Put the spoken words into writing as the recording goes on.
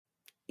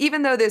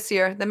Even though this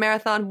year the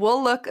marathon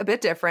will look a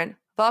bit different,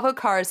 Volvo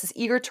Cars is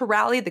eager to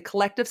rally the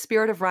collective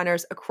spirit of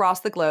runners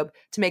across the globe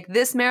to make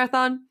this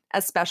marathon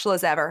as special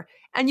as ever,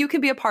 and you can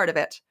be a part of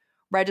it.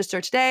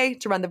 Register today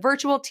to run the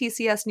virtual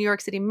TCS New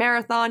York City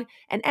Marathon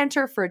and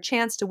enter for a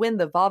chance to win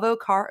the Volvo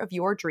car of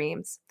your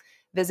dreams.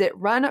 Visit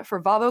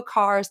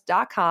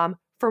runforvolvocars.com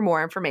for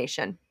more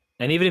information.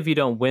 And even if you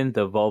don't win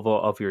the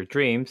Volvo of your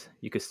dreams,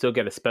 you could still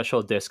get a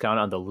special discount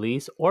on the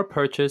lease or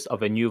purchase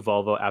of a new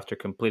Volvo after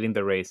completing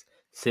the race.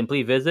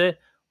 Simply visit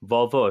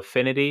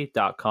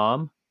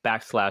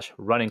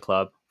volvoaffinity.com/running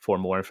club for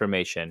more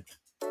information.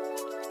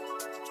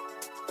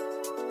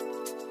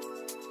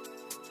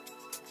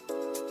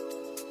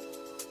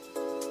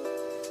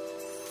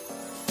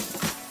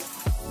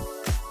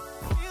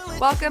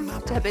 Welcome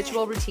to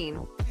Habitual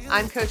Routine.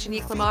 I'm Coach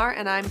Anique Lamar,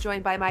 and I'm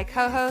joined by my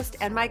co-host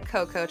and my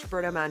co-coach,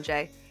 Roberto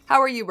Mange.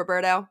 How are you,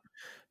 Roberto?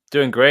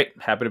 Doing great.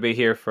 Happy to be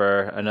here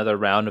for another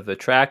round of the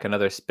track,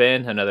 another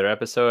spin, another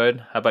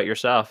episode. How about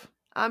yourself?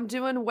 I'm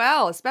doing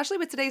well, especially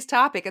with today's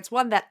topic. It's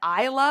one that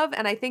I love,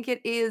 and I think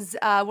it is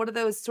one of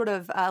those sort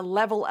of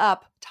level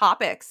up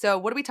topics. So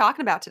what are we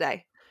talking about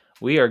today?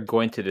 We are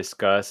going to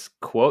discuss,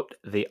 quote,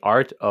 the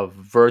art of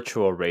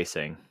virtual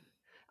racing.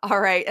 All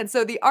right. And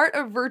so the art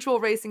of virtual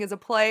racing is a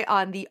play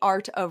on the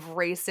art of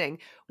racing,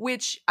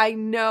 which I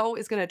know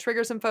is going to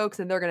trigger some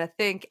folks and they're going to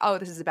think, oh,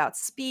 this is about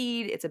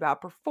speed. It's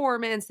about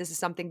performance. This is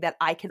something that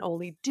I can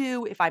only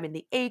do if I'm in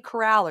the A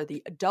corral or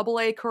the double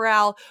A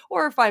corral,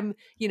 or if I'm,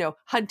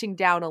 hunting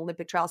down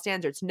Olympic trial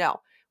standards. No,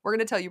 we're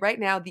going to tell you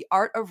right now, the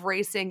art of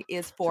racing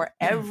is for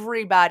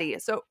everybody.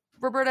 So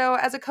Roberto,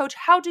 as a coach,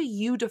 how do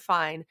you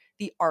define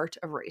the art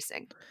of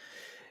racing?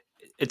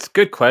 It's a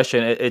good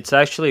question. It's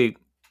actually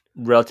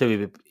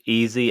relatively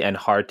easy and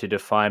hard to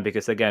define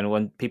because, again,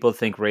 when people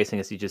think racing,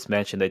 as you just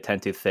mentioned, they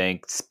tend to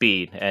think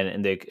speed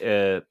and they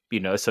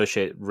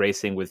associate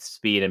racing with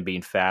speed and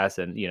being fast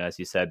and, as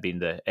you said, being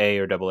the A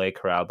or double A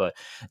corral. But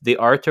the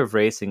art of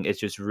racing is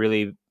just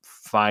really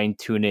fine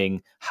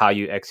tuning how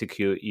you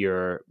execute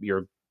your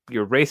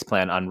race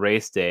plan on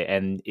race day.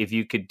 And if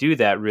you could do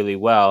that really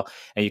well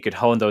and you could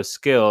hone those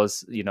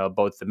skills,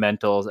 both the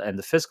mental and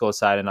the physical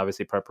side and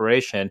obviously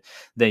preparation,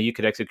 then you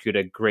could execute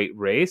a great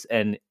race.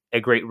 And a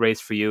great race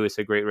for you is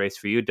a great race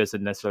for you. It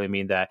doesn't necessarily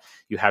mean that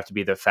you have to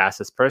be the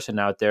fastest person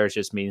out there. It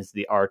just means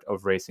the art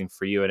of racing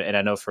for you. And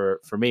I know for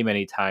me,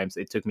 many times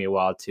it took me a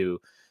while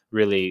to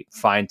really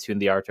fine tune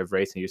the art of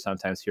racing. You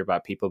sometimes hear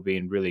about people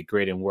being really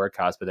great in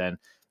workouts, but then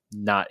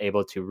not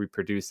able to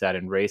reproduce that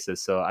in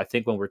races. So I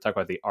think when we're talking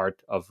about the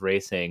art of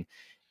racing,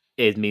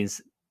 it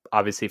means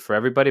obviously for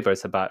everybody, but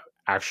it's about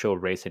actual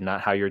racing,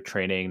 not how you're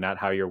training, not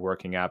how you're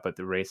working out, but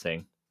the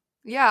racing.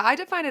 Yeah, I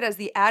define it as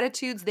the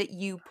attitudes that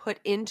you put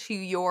into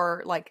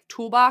your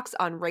toolbox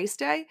on race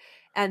day,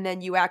 and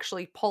then you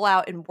actually pull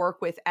out and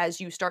work with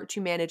as you start to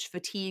manage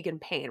fatigue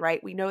and pain,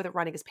 right? We know that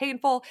running is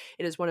painful.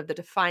 It is one of the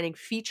defining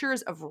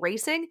features of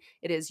racing.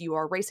 It is you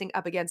are racing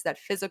up against that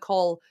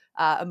physical,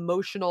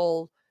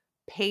 emotional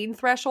pain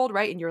threshold,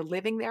 right? And you're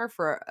living there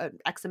for an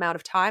X amount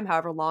of time,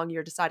 however long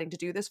you're deciding to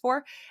do this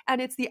for.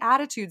 And it's the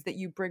attitudes that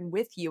you bring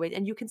with you.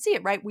 And you can see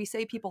it, right? We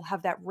say people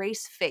have that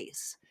race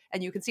face.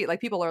 And you can see it,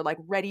 people are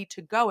ready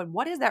to go. And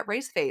what is that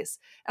race face?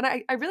 And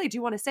I really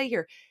do want to say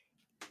here,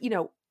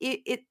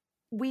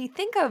 we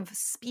think of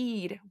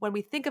speed when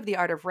we think of the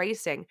art of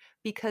racing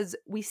because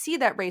we see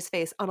that race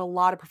face on a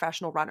lot of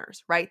professional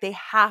runners, right? They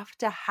have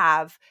to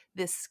have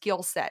this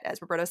skill set.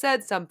 As Roberto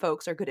said, some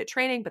folks are good at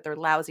training, but they're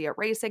lousy at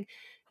racing.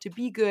 To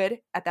be good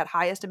at that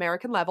highest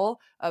American level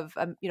of,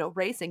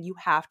 racing, you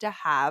have to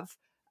have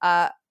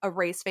a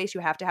race face.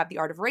 You have to have the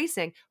art of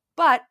racing.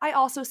 But I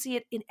also see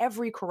it in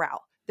every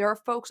corral. There are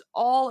folks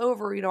all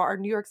over, our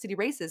New York City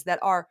races that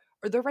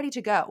they're ready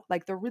to go.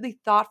 They're really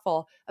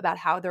thoughtful about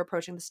how they're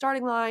approaching the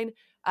starting line,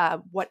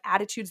 what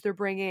attitudes they're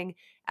bringing,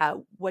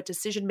 what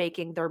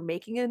decision-making they're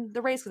making in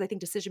the race. Because I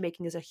think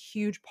decision-making is a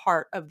huge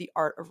part of the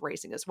art of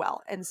racing as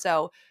well. And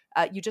so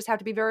you just have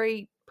to be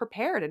very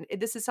prepared. And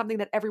this is something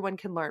that everyone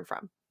can learn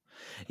from.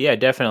 Yeah,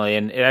 definitely.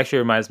 And it actually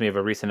reminds me of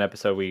a recent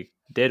episode we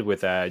did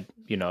with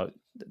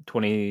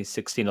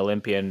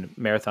 2016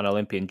 marathon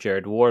Olympian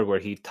Jared Ward, where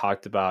he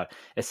talked about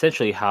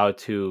essentially how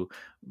to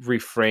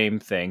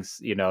reframe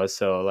things,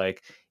 so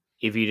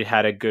if you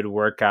had a good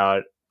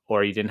workout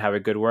or you didn't have a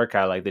good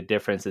workout, the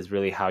difference is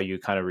really how you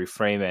kind of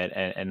reframe it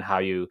and how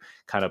you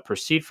kind of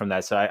proceed from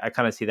that. So I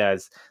kind of see that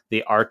as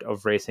the art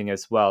of racing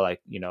as well.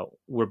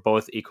 We're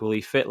both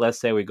equally fit. Let's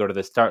say we go to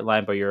the start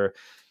line, but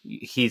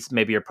he's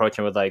maybe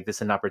approaching with this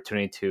is an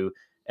opportunity to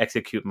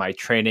execute my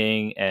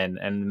training and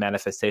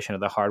manifestation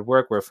of the hard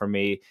work, where for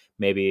me,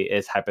 maybe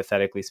it's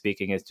hypothetically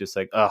speaking, it's just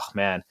oh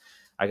man,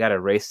 I got a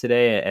race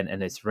today and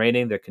it's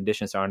raining. The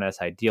conditions aren't as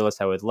ideal as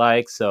I would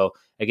like. So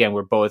again,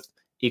 we're both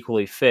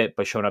equally fit,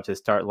 but showing up to the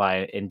start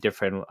line in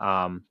different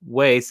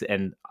ways.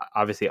 And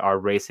obviously our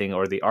racing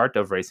or the art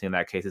of racing in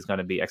that case is going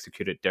to be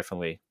executed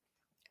differently.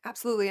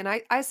 Absolutely. And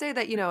I say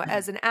that,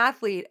 as an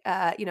athlete,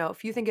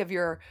 if you think of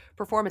your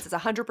performance as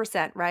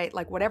 100%, right?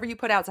 Like whatever you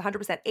put out is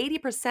 100%.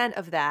 80%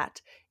 of that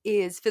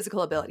is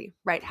physical ability,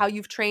 right? How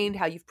you've trained,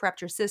 how you've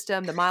prepped your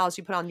system, the miles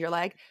you put on your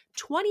leg.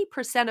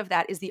 20% of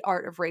that is the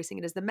art of racing.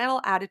 It is the mental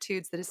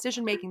attitudes, the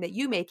decision making that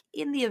you make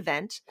in the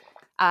event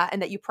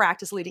and that you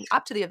practice leading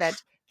up to the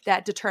event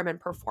that determine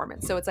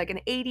performance. So it's like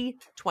an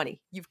 80-20.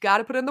 You've got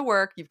to put in the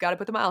work, you've got to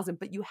put the miles in,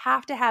 but you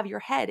have to have your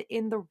head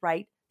in the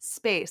right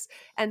space.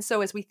 And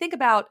so as we think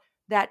about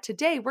that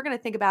today, we're going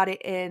to think about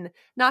it in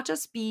not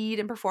just speed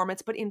and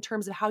performance, but in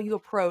terms of how you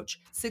approach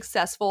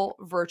successful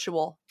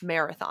virtual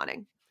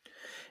marathoning.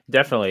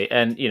 Definitely.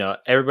 And,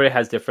 everybody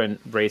has different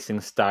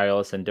racing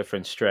styles and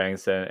different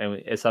strengths.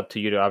 And it's up to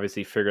you to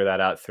obviously figure that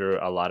out through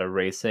a lot of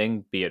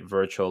racing, be it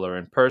virtual or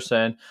in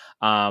person.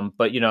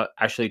 But,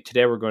 actually,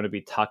 today we're going to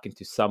be talking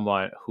to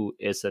someone who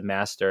is a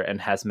master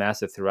and has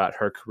mastered throughout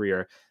her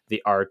career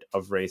the art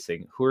of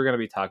racing. Who we're going to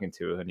be talking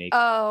to, Hanik?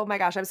 Oh my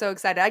gosh, I'm so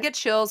excited. I get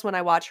chills when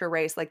I watch her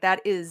race. Like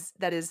that is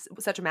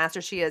such a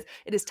master she is.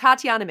 It is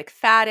Tatiana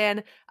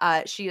McFadden.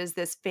 She is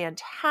this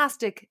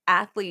fantastic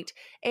athlete.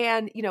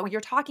 And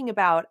you're talking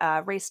about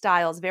race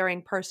styles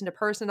varying person to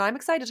person. I'm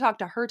excited to talk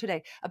to her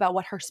today about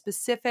what her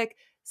specific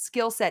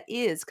skill set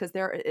is because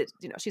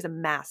she's a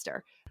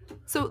master.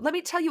 So let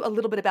me tell you a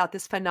little bit about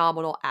this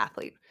phenomenal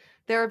athlete.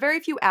 There are very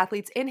few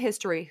athletes in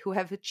history who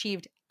have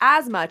achieved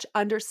as much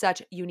under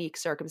such unique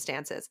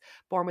circumstances.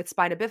 Born with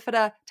spina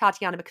bifida,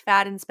 Tatiana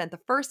McFadden spent the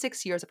first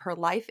 6 years of her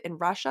life in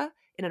Russia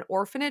in an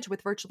orphanage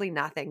with virtually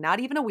nothing, not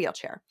even a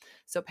wheelchair.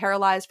 So,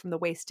 paralyzed from the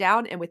waist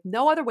down and with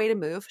no other way to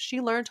move,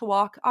 she learned to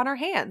walk on her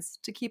hands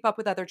to keep up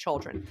with other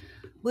children.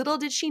 Little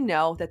did she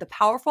know that the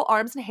powerful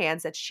arms and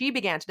hands that she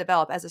began to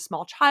develop as a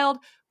small child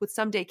would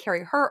someday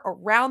carry her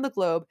around the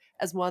globe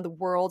as one of the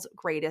world's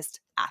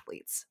greatest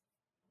athletes.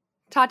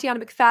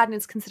 Tatiana McFadden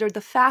is considered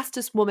the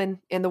fastest woman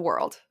in the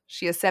world.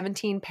 She has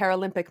 17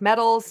 Paralympic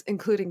medals,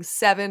 including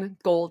 7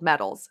 gold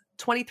medals,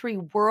 23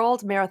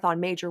 World Marathon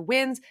Major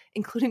wins,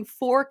 including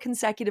 4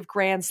 consecutive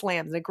Grand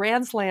Slams. And a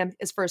Grand Slam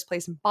is first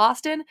place in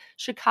Boston,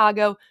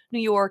 Chicago, New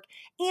York,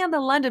 and the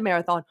London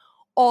Marathon,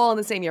 all in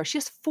the same year. She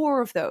has 4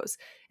 of those,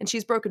 and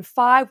she's broken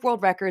 5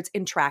 world records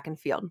in track and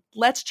field.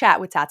 Let's chat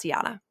with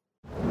Tatiana.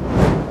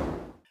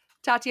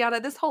 Tatiana,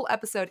 this whole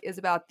episode is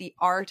about the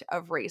art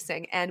of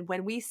racing. And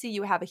when we see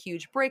you have a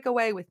huge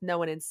breakaway with no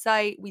one in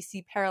sight, we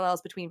see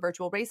parallels between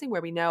virtual racing,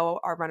 where we know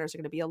our runners are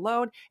going to be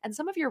alone, and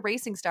some of your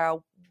racing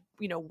style,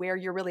 where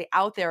you're really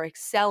out there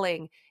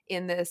excelling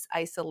in this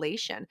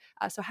isolation.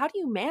 So, how do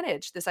you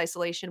manage this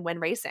isolation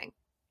when racing?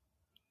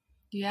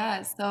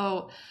 Yeah.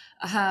 So,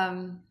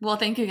 well,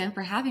 thank you again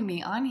for having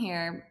me on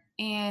here.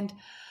 And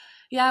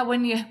yeah,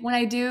 when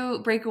I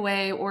do break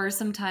away, or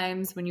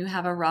sometimes when you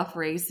have a rough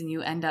race and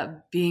you end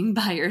up being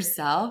by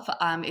yourself,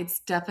 it's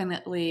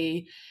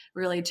definitely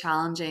really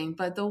challenging.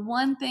 But the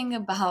one thing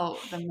about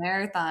the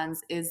marathons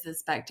is the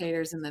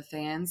spectators and the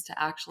fans to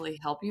actually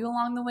help you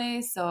along the way.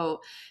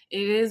 So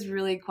it is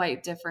really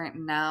quite different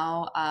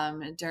now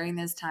during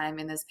this time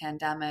in this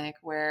pandemic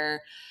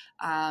where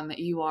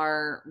you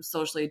are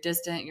socially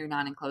distant, you're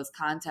not in close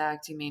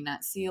contact, you may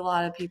not see a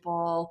lot of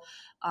people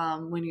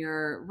when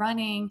you're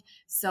running.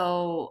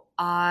 So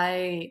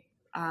I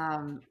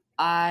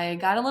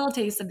got a little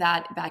taste of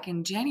that back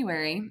in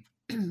January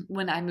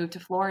when I moved to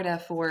Florida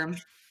for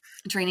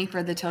training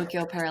for the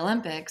Tokyo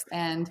Paralympics,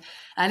 and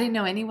I didn't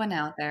know anyone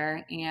out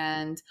there.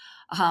 And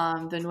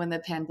then when the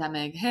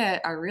pandemic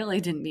hit, I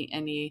really didn't meet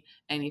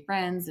any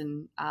friends,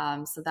 and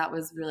so that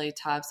was really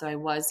tough. So I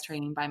was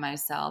training by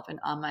myself and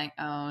on my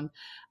own.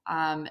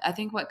 I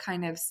think what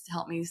kind of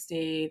helped me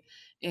stay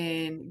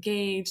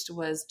engaged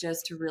was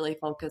just to really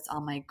focus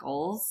on my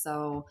goals.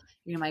 So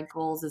my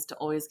goals is to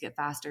always get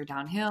faster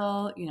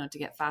downhill, to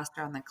get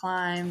faster on the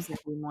climbs and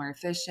be more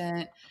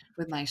efficient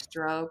with my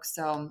stroke.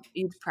 So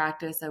each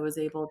practice I was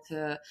able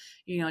to,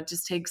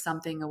 just take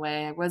something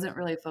away. I wasn't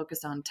really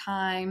focused on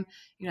time.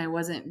 I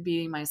wasn't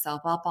beating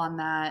myself up on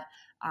that.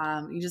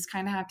 You just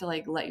kind of have to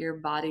let your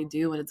body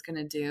do what it's going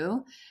to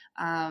do.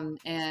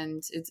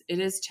 And it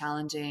is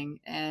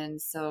challenging.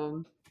 And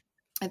so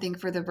I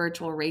think for the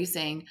virtual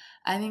racing,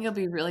 I think it'll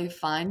be really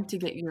fun to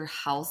get your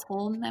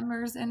household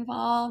members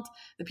involved,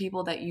 the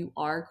people that you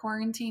are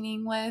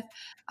quarantining with.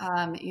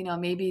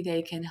 Maybe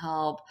they can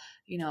help,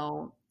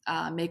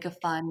 make a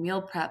fun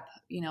meal prep,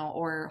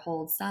 or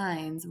hold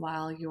signs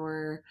while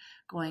you're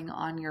going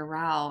on your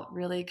route,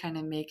 really kind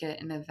of make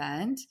it an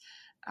event.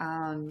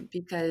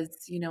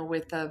 Because,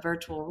 with a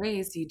virtual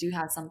race, you do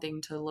have something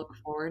to look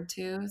forward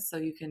to. So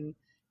you can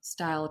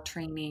style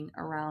training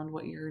around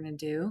what you're going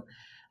to do.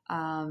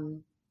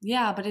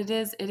 Yeah, but it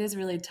is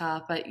really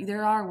tough, but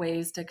there are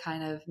ways to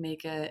kind of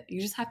make it, you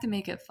just have to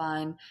make it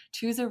fun.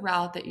 Choose a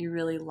route that you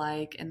really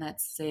like and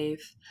that's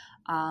safe.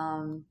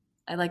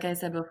 Like I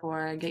said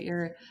before, get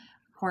your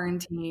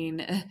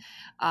quarantine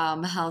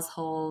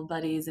household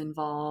buddies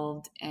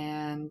involved.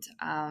 And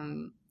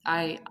for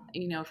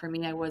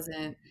me, I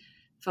wasn't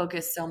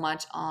focus so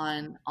much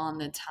on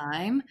the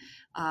time,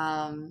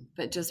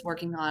 but just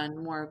working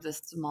on more of the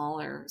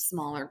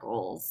smaller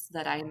goals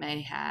that I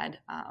may had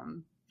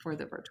for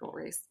the virtual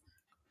race.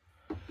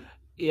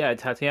 Yeah,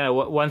 Tatiana,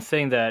 one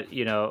thing that,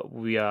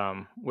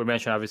 we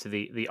mentioned,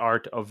 obviously, the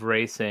art of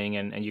racing,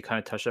 and you kind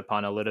of touched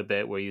upon a little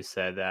bit, where you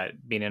said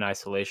that being in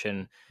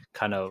isolation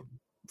kind of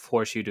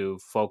force you to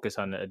focus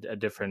on a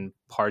different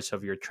parts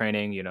of your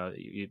training.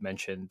 You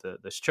mentioned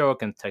the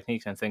stroke and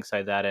techniques and things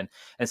like that. And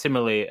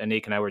similarly,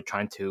 Anik and I were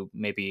trying to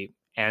maybe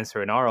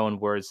answer in our own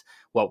words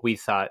what we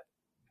thought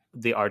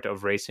the art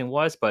of racing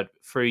was. But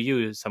for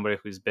you, somebody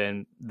who's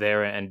been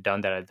there and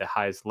done that at the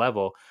highest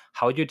level,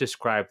 how would you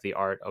describe the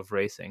art of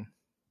racing?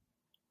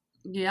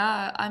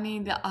 Yeah, I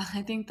mean,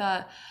 I think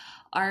the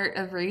art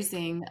of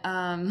racing,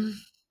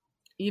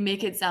 you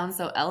make it sound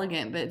so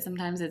elegant, but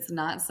sometimes it's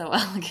not so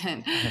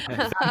elegant.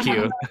 Thank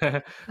you.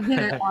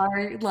 There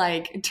are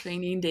like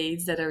training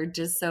days that are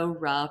just so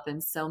rough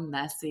and so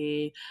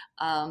messy.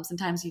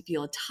 Sometimes you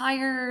feel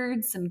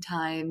tired.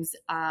 Sometimes,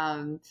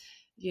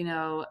 you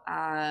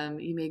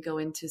may go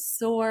into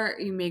sore.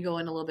 You may go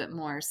in a little bit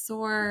more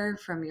sore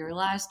from your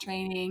last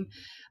training.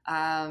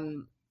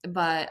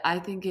 But I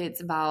think it's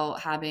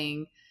about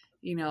having,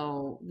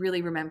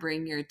 really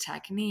remembering your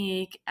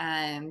technique,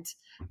 and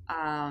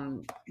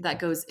that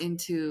goes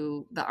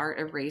into the art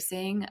of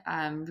racing.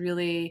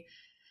 Really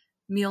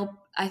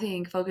I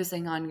think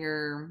focusing on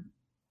your,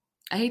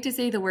 I hate to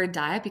say the word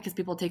diet because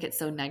people take it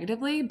so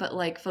negatively, but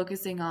like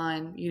focusing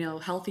on,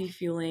 healthy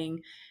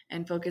fueling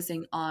and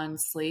focusing on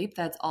sleep,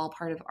 that's all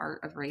part of art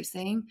of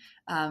racing.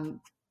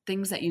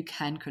 Things that you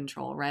can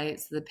control, right?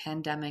 So the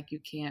pandemic, you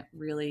can't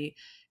really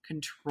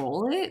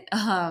control it.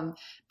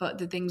 But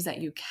the things that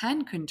you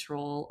can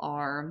control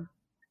are,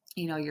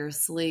 your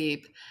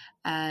sleep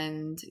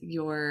and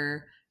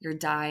your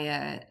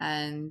diet,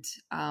 and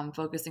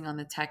focusing on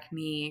the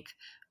technique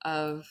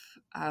of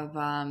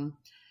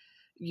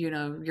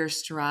your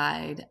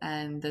stride,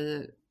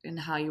 and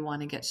how you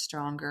want to get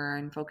stronger,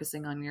 and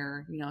focusing on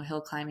your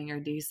hill climbing or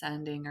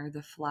descending or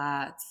the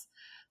flats,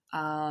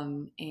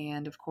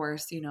 and of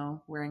course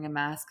wearing a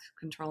mask,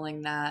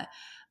 controlling that.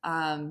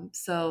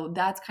 So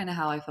that's kind of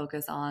how I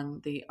focus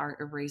on the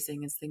art of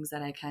racing, is things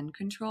that I can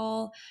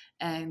control,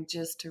 and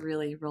just to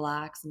really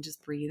relax and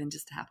just breathe and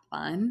just to have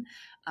fun,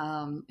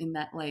 in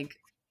that, like,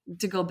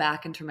 to go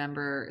back and to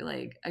remember,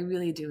 like, I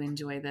really do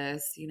enjoy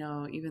this,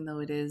 even though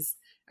it is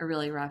a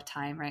really rough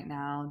time right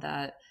now,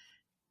 that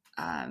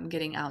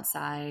getting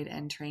outside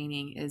and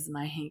training is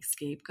my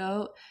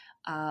scapegoat.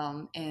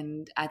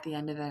 And at the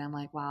end of it, I'm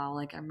like, wow,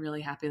 like, I'm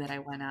really happy that I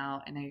went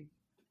out, and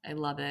I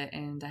love it.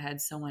 And I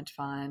had so much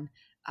fun.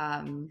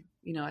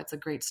 It's a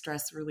great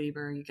stress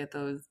reliever. You get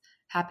those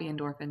happy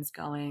endorphins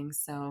going.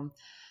 So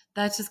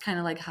that's just kind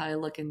of like how I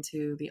look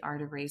into the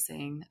art of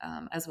racing,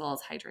 as well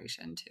as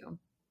hydration too.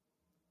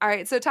 All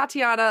right, so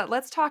Tatiana,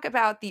 let's talk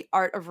about the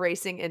art of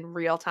racing in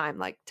real time.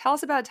 Like, tell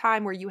us about a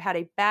time where you had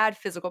a bad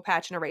physical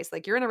patch in a race.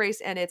 Like, you're in a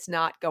race and it's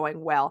not going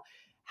well.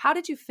 How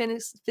did you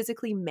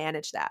physically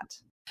manage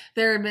that?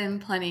 There have been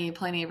plenty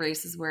of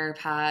races where I've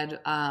had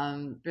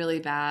really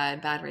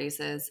bad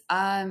races.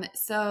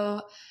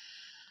 So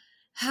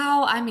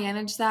how I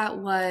managed that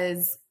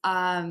was,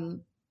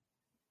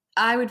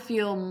 I would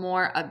feel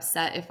more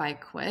upset if I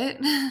quit.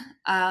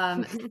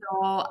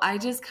 So I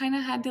just kind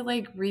of had to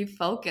like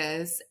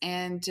refocus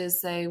and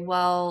just say,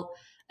 well,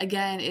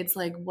 again, it's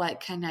like, what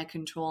can I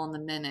control in the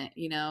minute,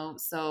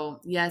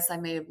 So yes, I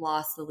may have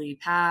lost the lead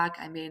pack.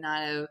 I may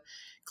not have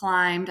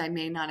climbed. I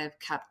may not have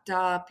kept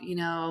up,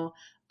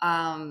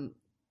 um,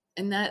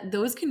 and that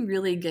those can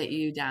really get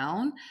you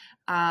down.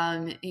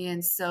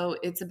 And so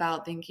it's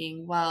about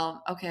thinking,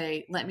 well,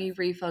 okay, let me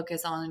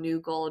refocus on a new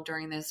goal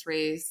during this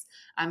race.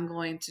 I'm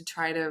going to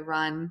try to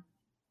run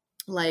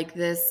like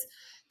this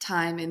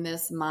time in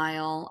this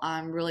mile.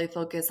 I'm really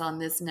focused on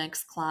this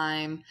next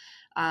climb.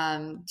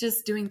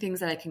 Just doing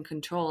things that I can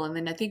control. And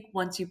then I think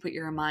once you put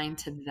your mind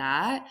to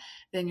that,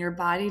 then your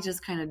body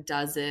just kind of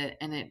does it,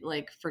 and it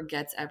like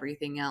forgets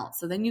everything else.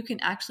 So then you can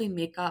actually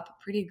make up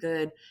pretty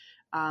good,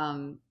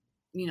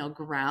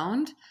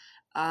 ground.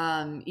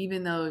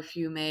 Even though if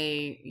you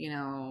may,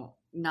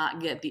 not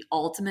get the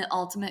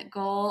ultimate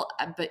goal,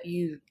 but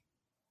you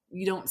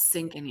don't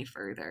sink any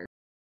further.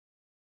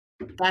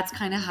 That's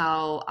kind of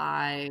how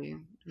I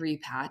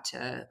repatch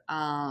it.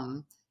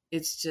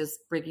 It's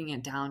just breaking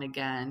it down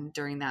again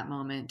during that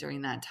moment,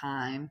 during that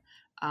time,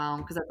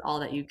 because that's all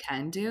that you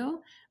can do.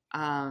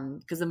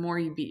 Because the more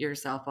you beat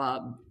yourself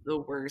up, the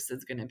worse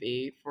it's going to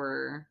be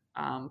for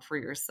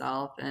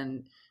yourself.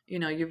 And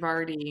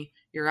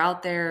you're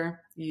out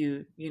there.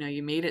 You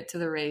made it to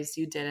the race.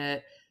 You did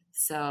it.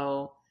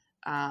 So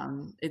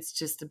it's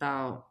just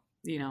about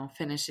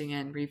finishing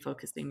and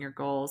refocusing your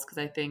goals, because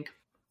I think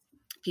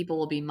people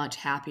will be much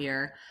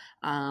happier,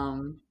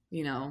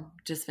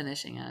 just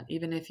finishing it,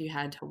 even if you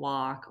had to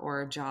walk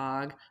or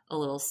jog a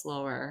little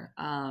slower.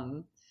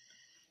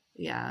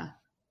 Yeah.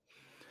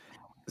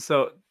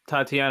 So,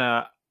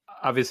 Tatiana,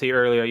 obviously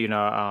earlier,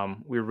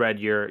 we read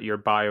your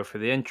bio for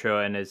the intro,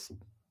 and it's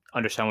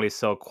understandably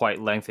so,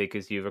 quite lengthy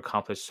because you've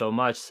accomplished so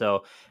much.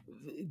 So,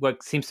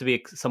 what seems to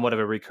be somewhat of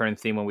a recurrent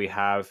theme when we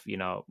have,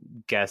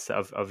 guests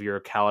of your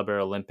caliber,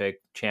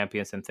 Olympic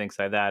champions and things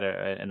like that,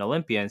 and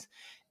Olympians,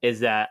 is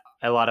that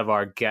a lot of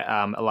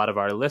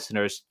our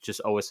listeners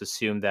just always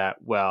assume that,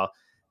 well,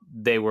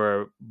 they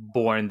were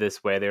born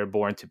this way, they were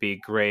born to be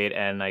great,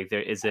 and like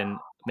there isn't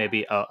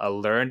maybe a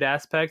learned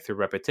aspect through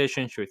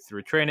repetition,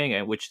 through training,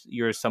 and which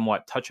you're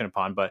somewhat touching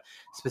upon, but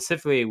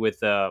specifically with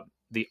the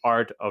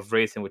art of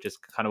racing, which is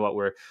kind of what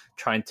we're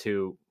trying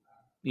to,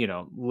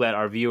 let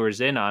our viewers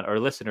in on or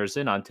listeners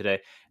in on today.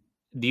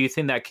 Do you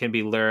think that can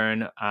be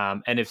learned?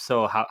 And if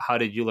so, how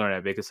did you learn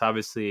it? Because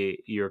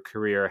obviously your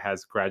career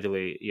has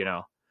gradually,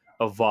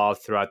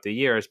 evolved throughout the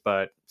years,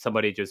 but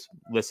somebody just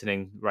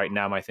listening right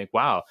now might think,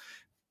 wow,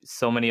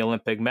 so many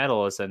Olympic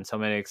medals and so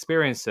many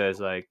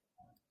experiences. Like,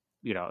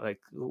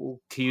 can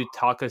you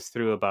talk us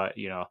through about,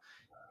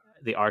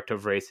 the art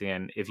of racing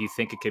and if you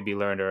think it could be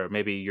learned or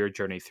maybe your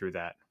journey through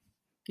that?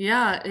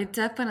 Yeah, it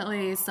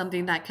definitely is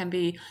something that can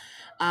be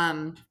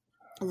um,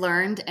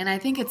 learned. And I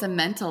think it's a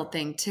mental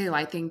thing too.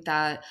 I think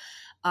that,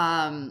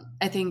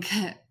 I think,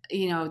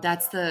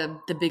 that's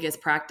the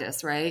biggest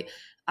practice, right?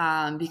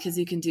 Because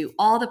you can do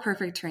all the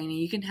perfect training,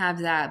 you can have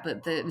that,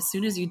 but as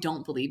soon as you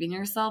don't believe in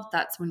yourself,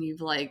 that's when you've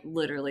like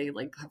literally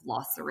like have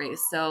lost the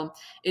race. So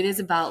it is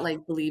about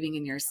like believing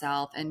in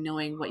yourself and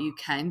knowing what you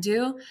can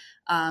do.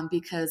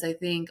 Because I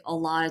think a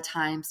lot of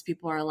times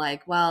people are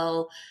like,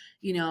 well,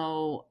 you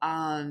know,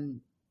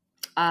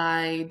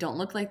 I don't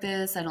look like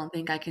this. I don't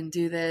think I can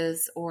do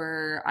this.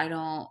 Or I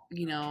don't,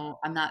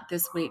 I'm not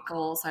this weight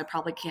goal, so I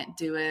probably can't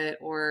do it.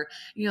 Or,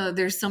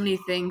 there's so many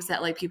things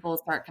that like people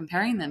start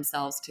comparing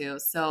themselves to.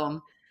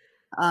 So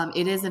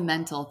it is a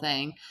mental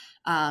thing.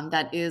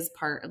 That is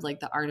part of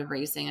like the art of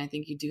racing. I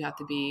think you do have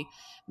to be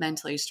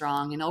mentally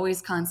strong and always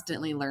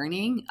constantly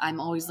learning. I'm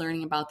always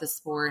learning about the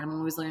sport. I'm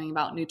always learning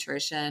about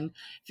nutrition,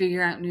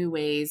 figure out new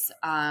ways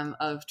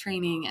of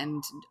training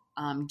and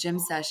gym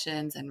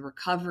sessions and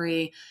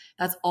recovery.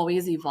 That's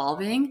always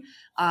evolving.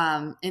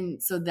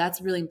 And so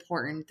that's really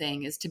important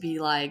thing is to be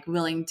like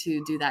willing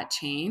to do that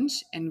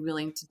change and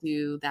willing to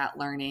do that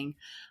learning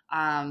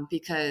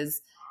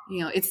because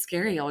it's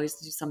scary always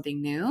to do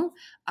something new.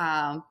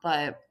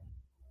 But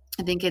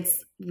I think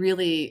it's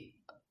really,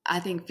 I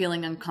think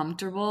feeling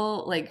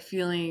uncomfortable, like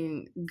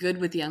feeling good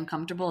with the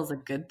uncomfortable is a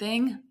good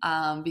thing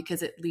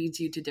because it leads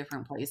you to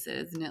different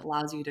places and it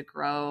allows you to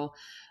grow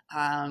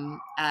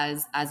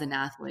as an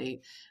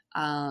athlete.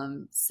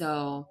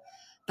 So,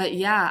 but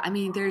yeah, I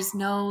mean, there's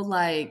no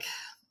like,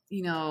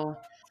 you know,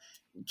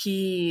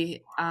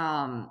 key.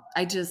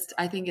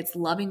 I think it's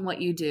loving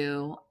what you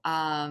do.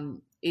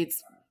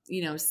 It's,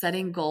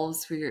 setting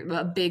goals for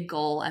a big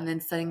goal and then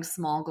setting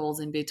small goals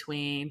in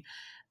between.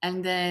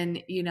 And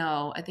then,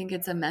 I think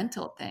it's a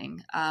mental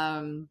thing.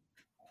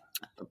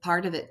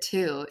 Part of it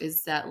too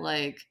is that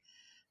like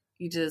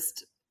you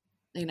just,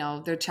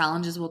 their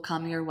challenges will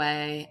come your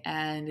way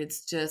and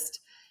it's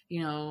just,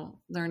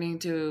 learning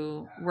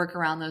to work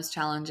around those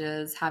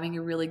challenges, having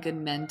a really good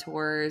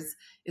mentors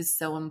is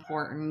so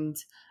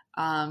important.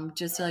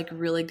 Just like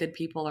really good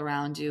people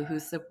around you who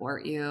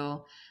support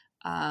you.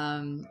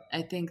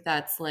 I think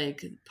that's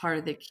like part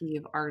of the key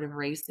of art of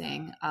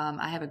racing.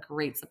 I have a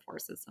great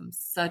support system,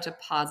 such a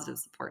positive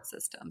support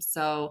system.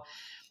 So,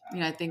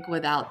 I think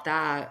without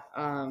that,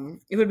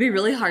 it would be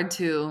really hard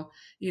to,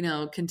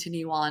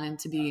 continue on and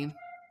to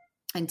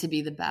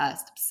be the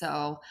best.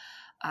 So,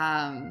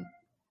 um,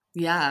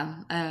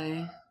 yeah,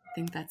 I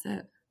think that's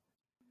it.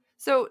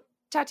 So,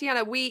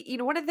 Tatiana,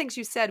 one of the things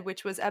you said,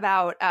 which was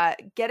about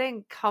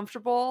getting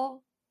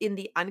comfortable in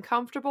the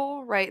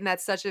uncomfortable, right? And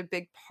that's such a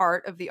big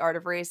part of the art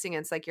of racing.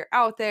 And it's like you're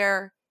out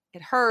there,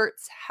 it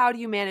hurts. How do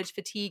you manage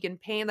fatigue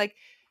and pain? Like,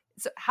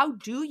 so how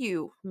do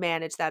you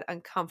manage that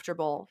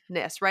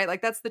uncomfortableness, right?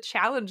 Like, that's the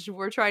challenge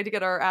we're trying to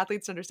get our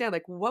athletes to understand.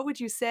 Like, what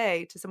would you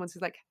say to someone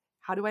who's like,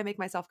 how do I make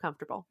myself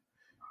comfortable?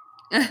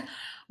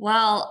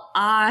 Well,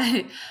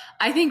 I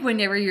think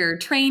whenever you're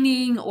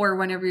training or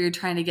whenever you're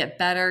trying to get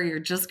better,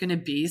 you're just going to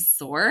be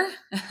sore.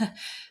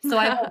 So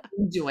I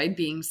enjoy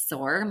being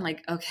sore. I'm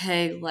like,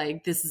 okay,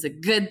 like this is a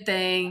good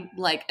thing.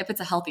 Like if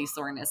it's a healthy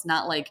soreness,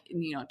 not like,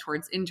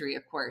 towards injury,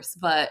 of course,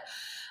 but,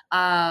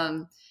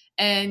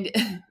 and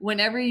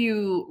whenever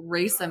you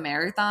race a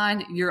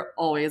marathon, you're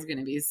always going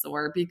to be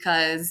sore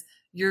because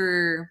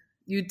you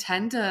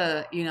tend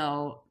to,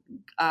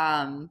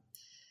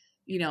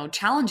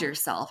 challenge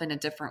yourself in a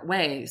different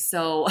way.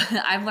 So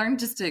I've learned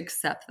just to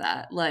accept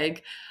that.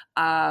 Like,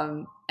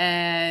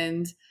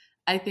 and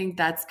I think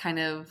that's kind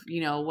of,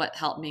 what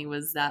helped me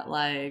was that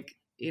like,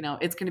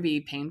 it's going to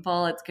be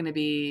painful. It's going to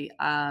be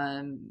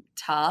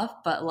tough,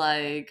 but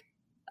like,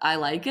 I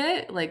like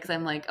it. Like, 'cause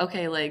I'm like,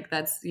 okay, like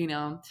that's,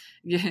 you're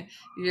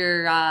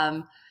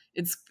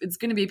it's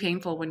going to be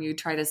painful when you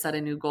try to set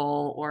a new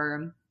goal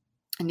or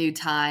a new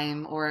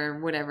time or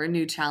whatever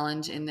new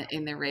challenge in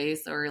the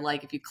race, or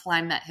like if you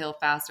climb that hill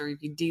faster,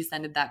 if you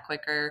descended that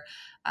quicker,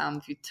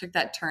 if you took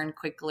that turn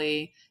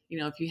quickly,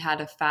 if you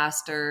had a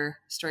faster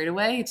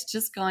straightaway, it's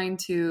just going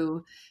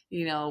to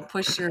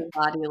push your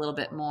body a little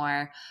bit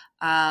more.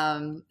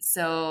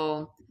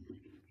 So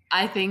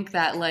I think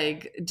that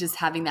like just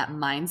having that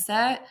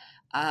mindset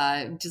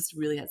just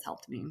really has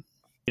helped me.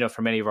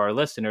 For many of our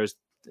listeners,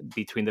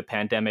 between the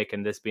pandemic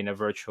and this being a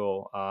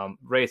virtual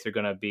race, they're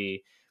going to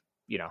be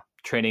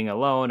training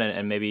alone,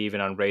 and maybe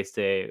even on race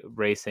day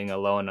racing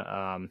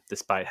alone,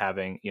 despite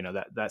having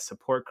that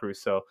support crew.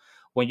 So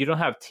when you don't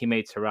have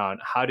teammates around,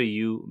 how do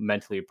you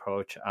mentally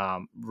approach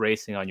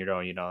racing on your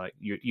own?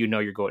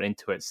 You're going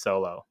into it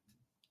solo.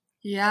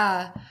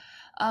 Yeah.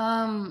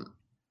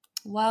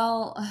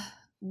 Well,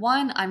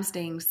 one, I'm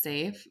staying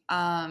safe.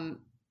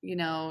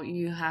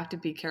 You have to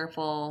be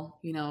careful,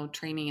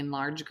 training in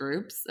large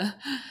groups.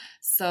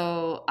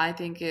 So I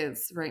think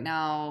it's right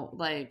now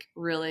like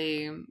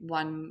really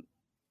one,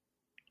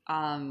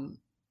 um,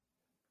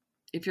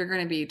 if you're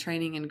going to be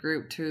training in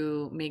group,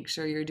 to make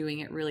sure you're doing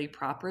it really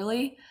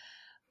properly.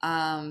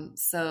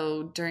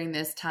 So during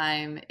this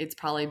time, it's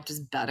probably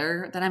just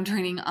better that I'm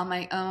training on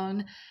my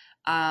own,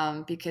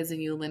 because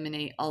then you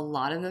eliminate a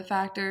lot of the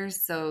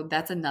factors. So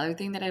that's another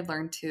thing that I've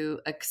learned to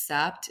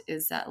accept,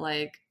 is that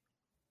like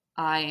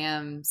I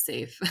am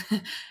safe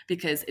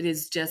because it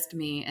is just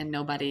me and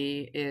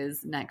nobody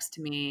is next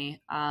to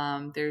me.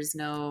 There's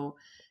no,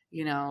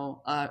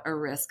 a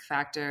risk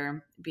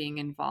factor being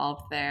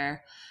involved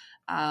there.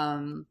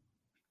 Um,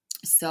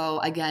 so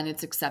again,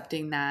 it's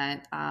accepting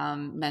that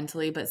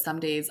mentally, but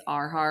some days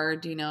are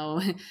hard,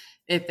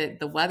 if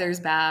the weather's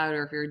bad,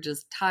 or if you're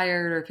just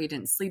tired, or if you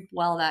didn't sleep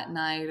well that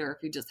night, or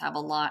if you just have a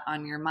lot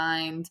on your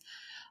mind.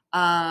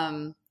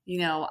 um, you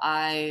know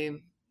i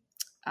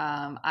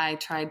I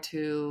tried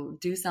to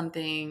do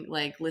something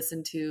like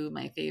listen to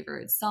my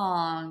favorite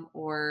song,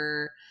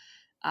 or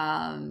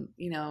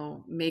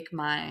make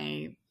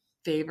my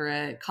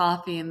favorite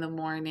coffee in the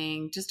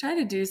morning. Just try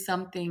to do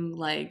something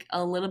like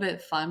a little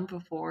bit fun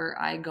before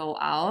I go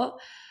out,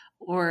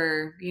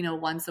 or,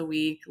 once a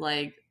week,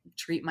 like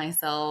treat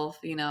myself,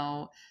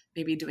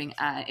 maybe doing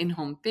an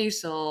in-home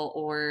facial,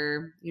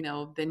 or,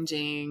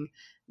 binging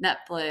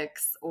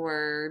Netflix,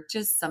 or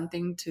just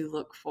something to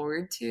look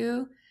forward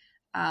to.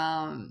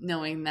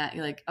 Knowing that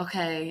you're like,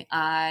 okay,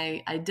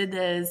 I did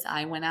this,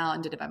 I went out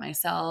and did it by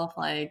myself.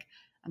 Like,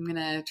 I'm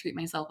gonna treat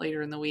myself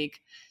later in the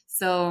week.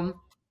 So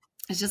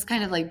it's just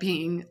kind of like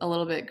being a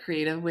little bit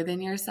creative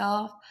within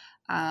yourself,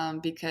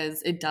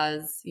 because it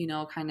does,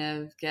 kind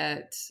of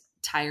get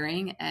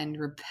tiring and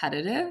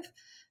repetitive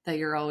that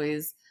you're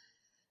always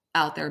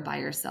out there by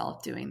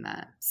yourself doing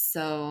that.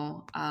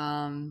 So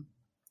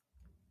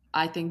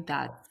I think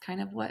that's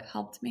kind of what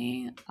helped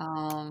me.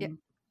 Yeah.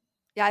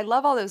 Yeah, I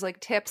love all those like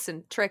tips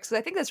and tricks. 'Cause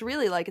I think that's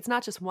really like it's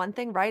not just one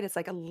thing, right? It's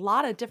like a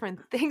lot of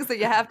different things that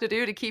you have to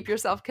do to keep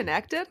yourself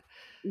connected.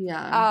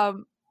 Yeah.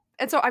 Um,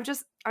 and so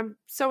I'm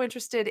so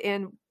interested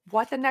in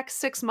what the next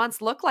 6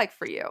 months look like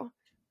for you.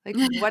 Like,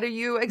 what are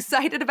you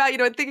excited about?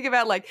 And thinking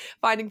about like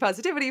finding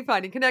positivity,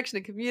 finding connection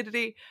and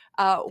community.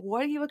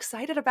 What are you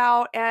excited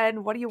about,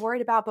 and what are you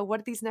worried about? But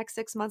what do these next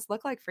 6 months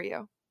look like for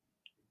you?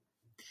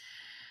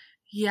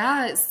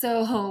 Yeah.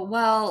 So,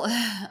 well,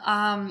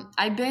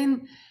 I've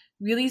been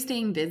really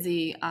staying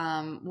busy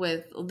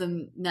with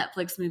the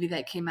Netflix movie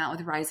that came out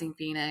with Rising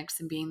Phoenix,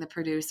 and being the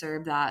producer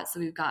of that. So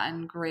we've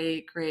gotten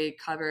great, great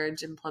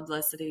coverage and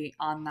publicity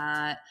on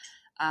that.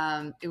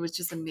 It was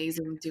just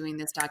amazing doing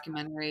this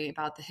documentary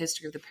about the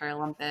history of the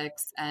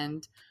Paralympics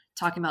and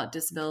talking about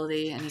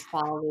disability and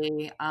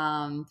equality.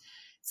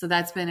 So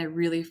that's been a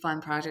really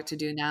fun project to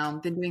do now.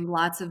 I've been doing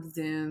lots of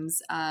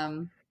Zooms.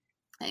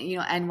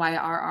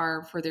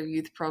 NYRR for their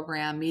youth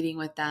program, meeting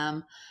with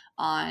them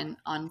on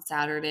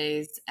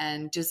Saturdays,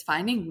 and just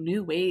finding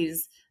new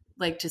ways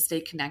like to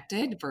stay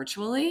connected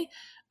virtually.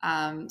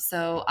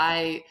 So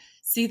I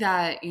see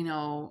that,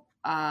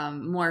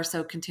 more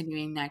so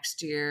continuing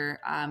next year.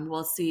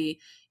 We'll see,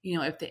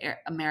 if the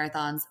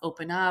marathons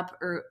open up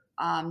or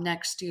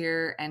next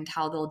year, and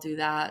how they'll do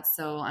that.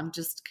 So I'm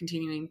just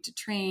continuing to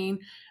train,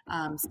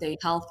 stay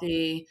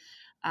healthy,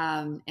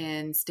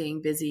 and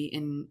staying busy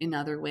in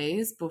other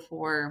ways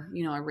before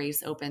a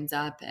race opens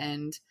up.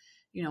 And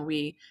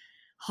we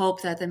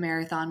hope that the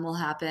marathon will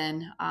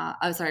happen.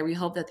 We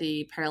hope that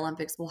the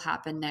Paralympics will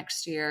happen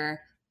next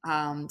year.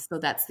 So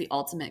that's the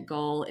ultimate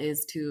goal,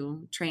 is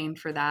to train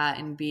for that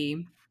and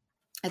be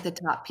at the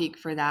top peak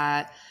for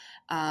that.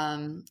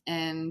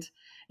 And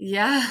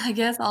yeah, I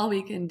guess all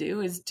we can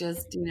do is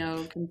just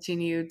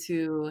continue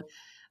to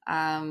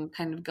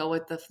kind of go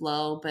with the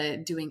flow,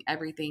 but doing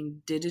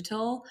everything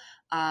digital,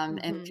 and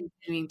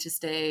continuing to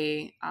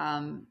stay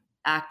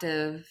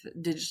active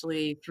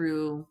digitally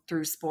through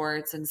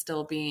sports, and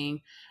still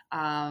being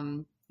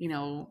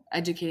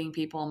educating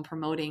people and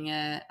promoting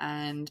it,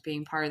 and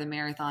being part of the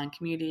marathon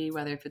community,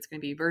 whether if it's going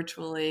to be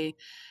virtually,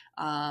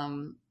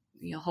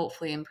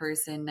 hopefully in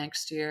person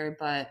next year.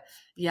 But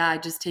yeah,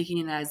 just taking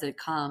it as it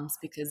comes,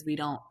 because we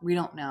don't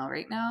know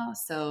right now.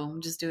 So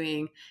I'm just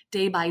doing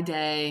day by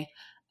day,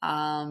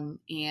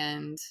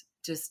 and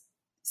just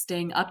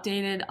staying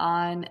updated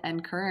on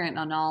and current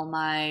on all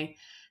my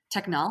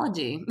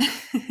technology.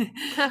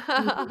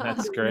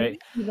 That's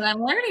great. That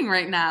I'm learning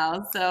right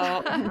now.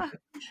 So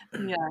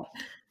yeah.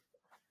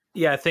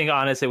 Yeah, I think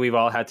honestly we've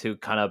all had to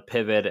kind of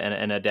pivot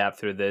and adapt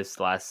through this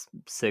last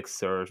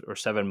 6 or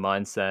 7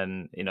 months,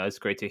 and it's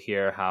great to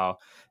hear how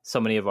so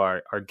many of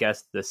our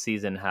guests this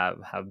season have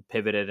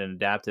pivoted and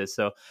adapted.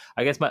 So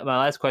I guess my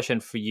last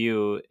question for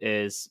you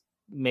is,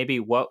 maybe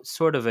what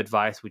sort of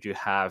advice would you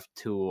have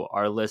to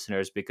our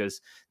listeners,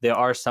 because there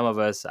are some of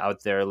us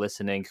out there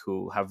listening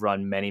who have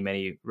run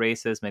many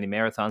races, many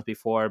marathons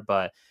before,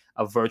 but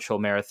a virtual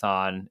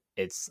marathon,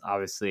 it's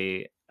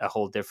obviously a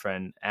whole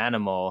different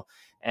animal.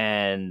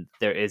 And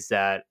there is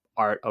that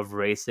art of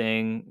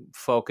racing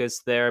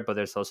focus there, but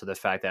there's also the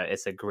fact that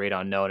it's a great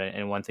unknown.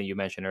 And one thing you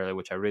mentioned earlier,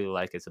 which I really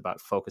like, is about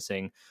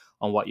focusing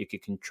on what you can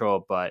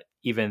control. But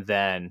even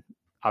then,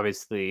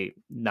 obviously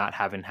not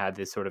having had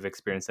this sort of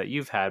experience that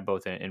you've had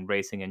both in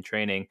racing and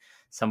training,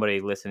 somebody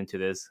listening to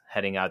this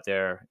heading out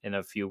there in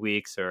a few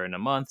weeks or in a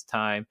month's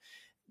time,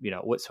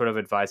 what sort of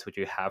advice would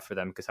you have for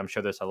them? Because I'm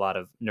sure there's a lot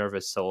of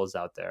nervous souls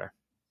out there.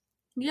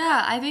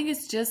 Yeah, I think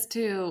it's just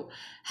to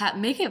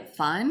make it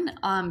fun.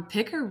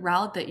 Pick a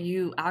route that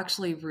you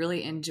actually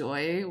really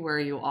enjoy where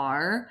you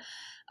are.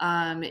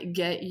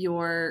 Get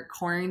your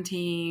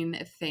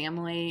quarantine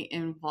family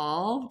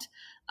involved,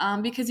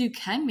 because you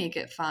can make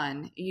it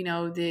fun. You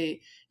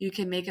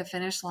can make a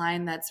finish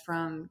line that's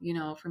from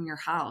your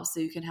house, so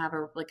you can have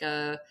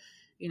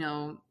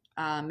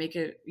make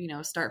it,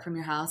 start from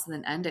your house and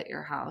then end at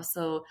your house.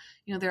 So,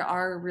 there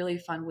are really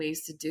fun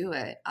ways to do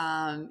it.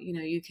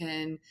 You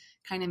can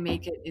kind of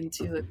make it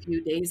into a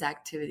few days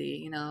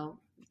activity,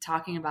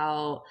 talking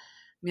about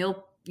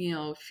meal,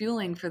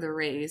 fueling for the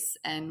race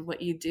and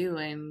what you do,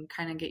 and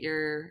kind of get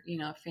your,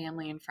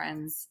 family and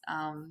friends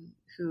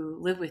who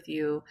live with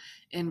you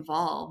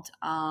involved.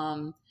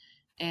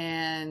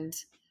 And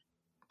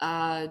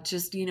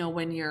just,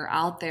 when you're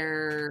out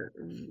there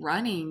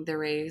running the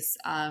race,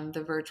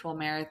 the virtual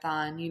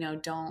marathon,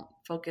 don't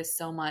focus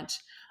so much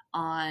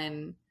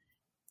on,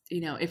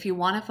 if you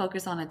want to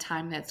focus on a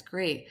time, that's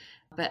great.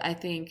 But I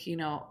think,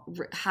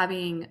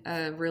 having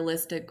a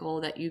realistic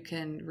goal that you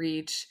can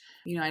reach,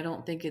 I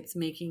don't think it's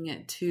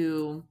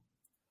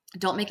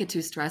don't make it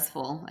too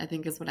stressful, I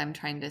think is what I'm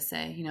trying to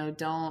say.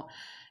 Don't,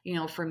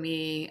 for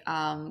me,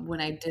 when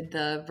I did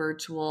the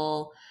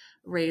virtual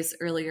race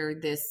earlier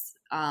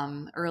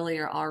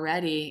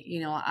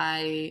already,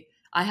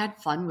 I had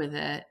fun with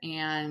it,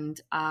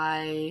 and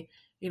I,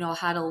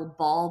 had a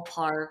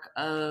ballpark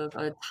of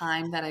a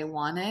time that I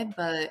wanted,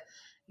 but,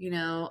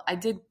 I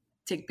did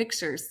take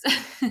pictures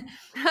while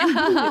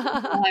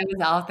I was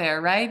out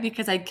there, right?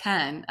 Because I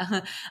can.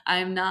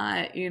 I'm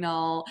not,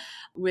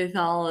 with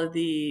all of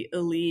the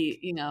elite,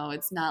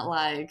 it's not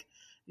like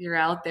you're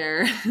out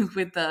there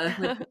with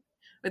the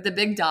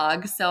big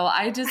dog. So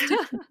I just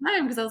took the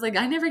time, because I was like,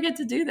 I never get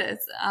to do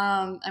this.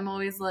 I'm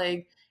always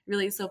like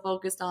really so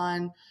focused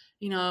on,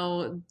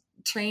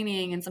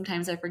 training, and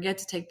sometimes I forget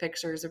to take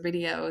pictures or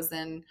videos,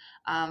 and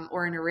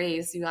or in a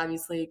race, you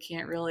obviously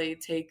can't really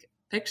take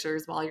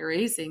pictures while you're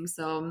racing.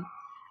 So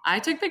I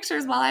took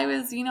pictures while I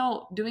was,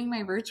 doing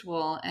my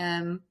virtual,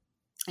 and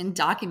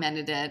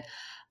documented it,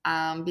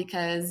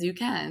 because you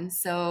can.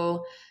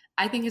 So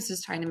I think it's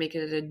just trying to make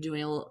it an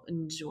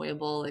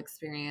enjoyable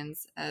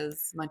experience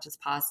as much as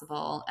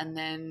possible. And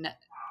then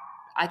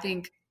I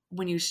think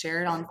when you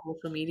share it on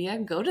social media,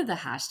 go to the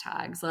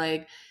hashtags,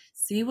 like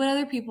see what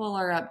other people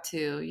are up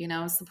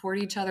to, support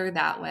each other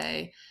that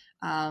way.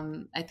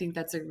 I think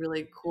that's a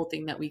really cool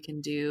thing that we can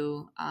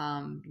do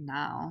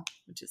now,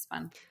 which is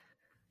fun.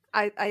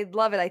 I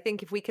love it. I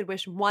think if we could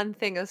wish one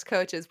thing as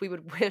coaches, we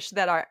would wish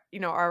that our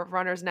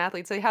runners and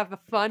athletes, they have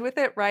fun with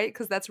it, right?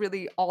 Because that's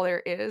really all there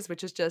is,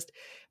 which is just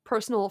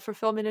personal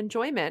fulfillment,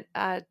 enjoyment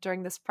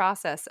during this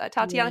process.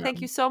 Tatiana,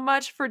 Thank you so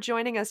much for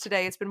joining us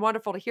today. It's been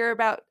wonderful to hear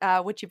about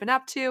what you've been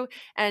up to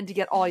and to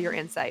get all your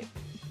insight.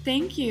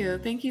 Thank you.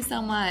 Thank you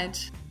so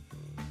much.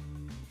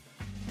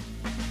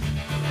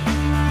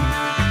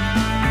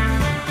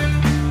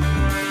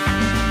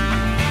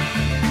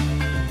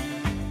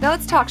 Now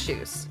let's talk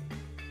shoes.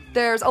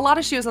 There's a lot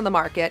of shoes on the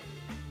market,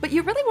 but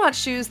you really want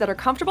shoes that are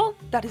comfortable,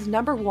 that is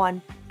number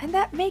one, and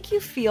that make you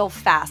feel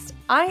fast.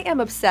 I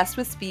am obsessed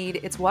with speed.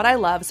 It's what I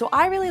love. So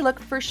I really look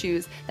for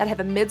shoes that have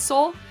a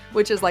midsole,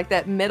 which is like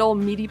that middle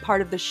meaty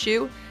part of the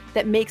shoe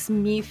that makes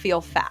me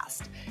feel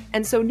fast.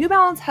 And so New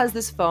Balance has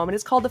this foam, and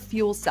it's called the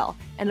Fuel Cell,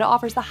 and it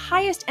offers the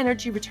highest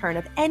energy return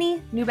of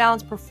any New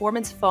Balance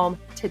performance foam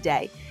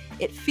today.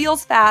 It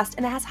feels fast,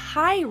 and it has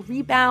high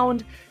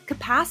rebound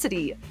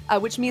capacity,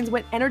 which means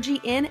when energy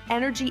in,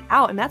 energy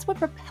out, and that's what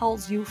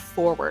propels you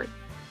forward.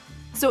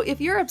 So if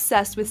you're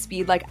obsessed with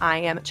speed like I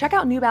am, check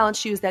out New Balance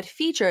shoes that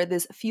feature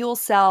this Fuel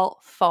Cell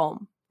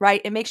foam. right?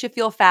 It makes you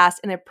feel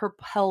fast and it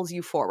propels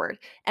you forward.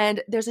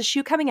 And there's a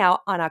shoe coming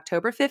out on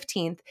October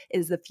 15th. It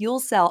is the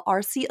FuelCell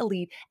RC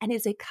Elite, and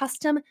it's a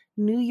custom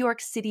New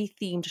York City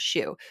themed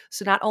shoe.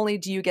 So not only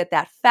do you get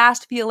that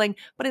fast feeling,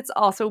 but it's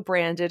also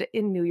branded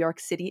in New York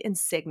City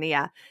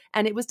insignia.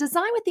 And it was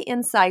designed with the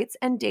insights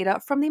and data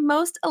from the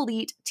most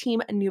elite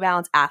Team New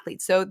Balance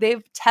athletes. So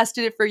they've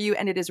tested it for you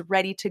and it is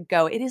ready to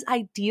go. It is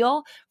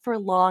ideal for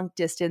long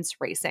distance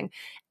racing.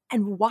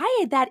 And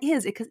why that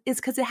is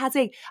because it has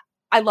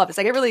I love this.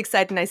 I get really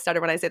excited and I stutter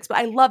when I say this, but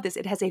I love this.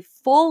 It has a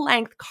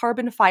full-length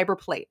carbon fiber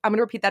plate. I'm going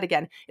to repeat that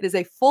again. It is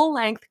a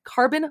full-length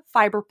carbon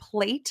fiber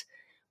plate,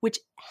 which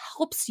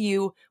helps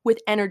you with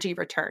energy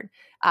return.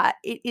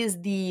 It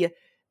is the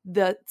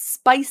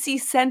spicy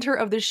center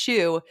of the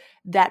shoe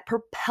that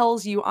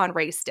propels you on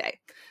race day.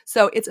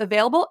 So it's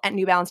available at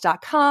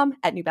newbalance.com,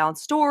 at New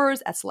Balance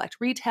stores, at select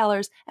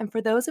retailers, and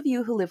for those of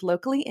you who live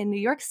locally in New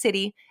York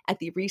City, at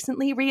the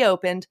recently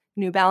reopened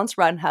New Balance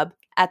Run Hub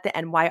at the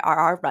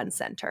NYRR Run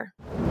Center.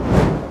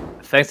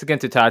 Thanks again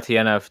to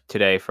Tatiana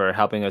today for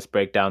helping us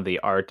break down the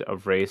art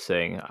of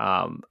racing.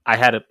 I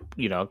had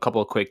a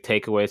couple of quick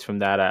takeaways from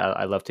that.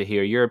 I love to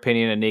hear your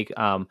opinion,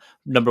 Anik.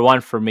 Number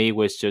one for me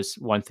was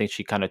just one thing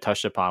she kind of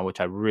touched upon, which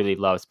I really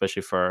love,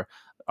 especially for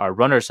our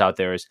runners out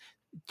there, is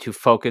to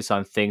focus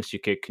on things you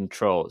could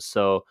control.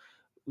 So,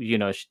 she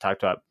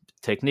talked about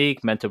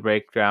technique, mental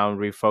breakdown,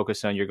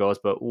 refocus on your goals.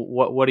 But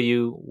what do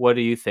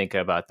you think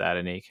about that,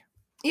 Anik?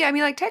 Yeah, I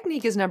mean, like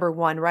technique is number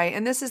one, right?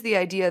 And this is the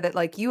idea that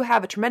like you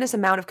have a tremendous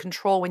amount of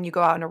control when you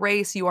go out in a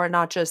race. You are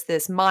not just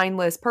this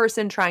mindless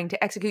person trying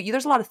to execute.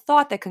 There's a lot of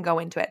thought that can go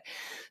into it.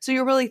 So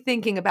you're really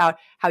thinking about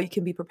how you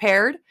can be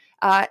prepared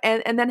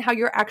and then how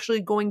you're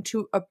actually going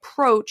to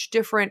approach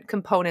different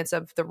components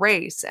of the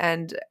race.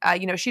 And,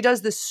 she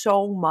does this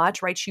so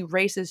much, right? She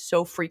races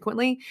so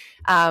frequently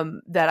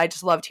that I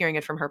just loved hearing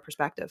it from her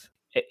perspective.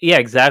 Yeah,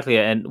 exactly.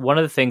 And one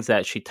of the things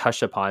that she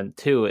touched upon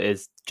too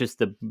is just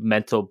the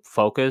mental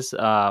focus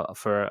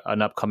for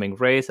an upcoming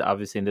race.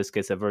 Obviously, in this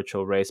case, a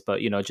virtual race, but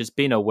just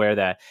being aware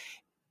that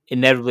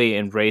inevitably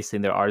in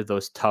racing there are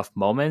those tough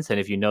moments, and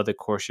if you know the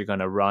course you're going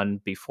to run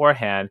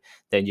beforehand,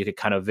 then you could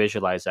kind of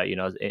visualize that.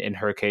 In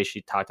her case,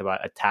 she talked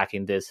about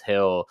attacking this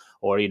hill,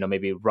 or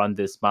maybe run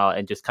this mile,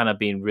 and just kind of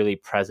being really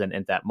present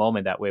in that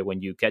moment. That way,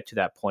 when you get to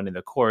that point in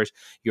the course,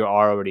 you're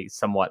already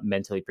somewhat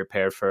mentally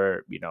prepared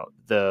for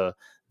the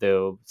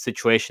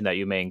situation that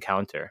you may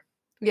encounter.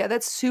 Yeah,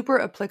 that's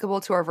super applicable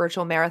to our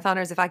virtual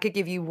marathoners. If I could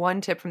give you one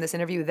tip from this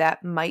interview,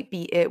 that might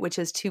be it, which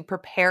is to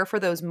prepare for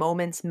those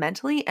moments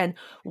mentally and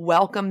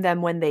welcome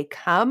them when they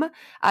come.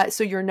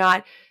 So you're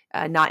not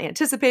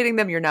anticipating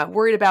them. You're not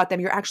worried about them.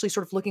 You're actually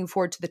sort of looking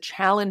forward to the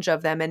challenge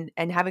of them,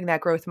 and having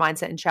that growth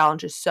mindset and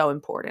challenge is so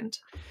important.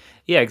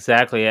 Yeah,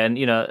 exactly. And,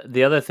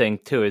 the other thing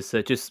too is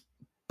that just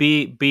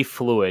be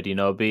fluid,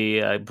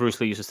 be Bruce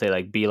Lee used to say,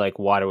 like, be like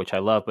water, which I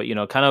love, but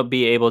kind of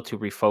be able to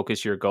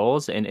refocus your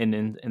goals, and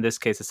in this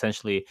case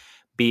essentially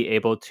be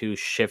able to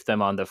shift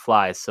them on the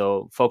fly.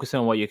 So focusing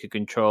on what you can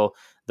control.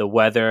 The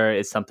weather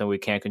is something we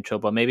can't control,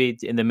 but maybe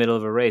in the middle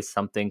of a race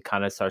something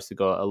kind of starts to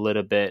go a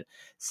little bit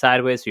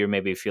sideways, so you're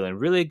maybe feeling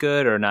really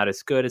good or not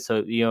as good.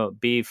 So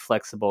be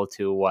flexible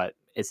to what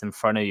is in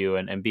front of you,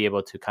 and be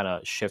able to kind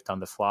of shift on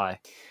the fly.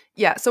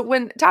 Yeah. So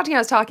when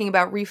Tatiana's talking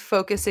about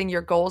refocusing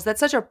your goals,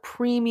 that's such a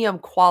premium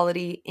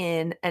quality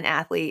in an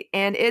athlete.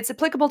 And it's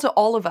applicable to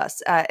all of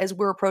us as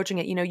we're approaching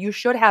it. You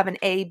should have an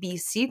A, B,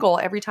 C goal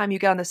every time you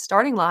get on the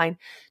starting line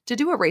to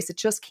do a race. It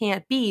just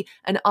can't be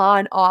an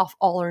on, off,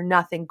 all or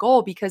nothing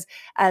goal, because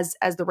as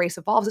the race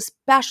evolves,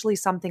 especially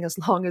something as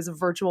long as a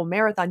virtual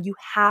marathon, you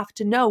have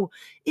to know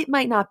it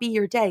might not be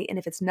your day. And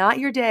if it's not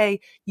your day,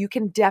 you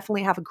can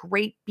definitely have a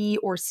great B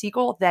or C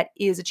goal that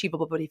is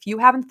achievable. But if you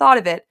haven't thought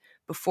of it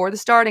before the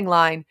starting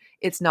line,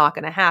 it's not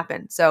going to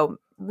happen. So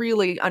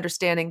really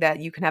understanding that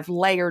you can have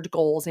layered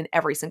goals in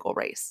every single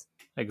race.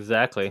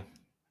 Exactly.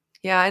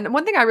 Yeah. And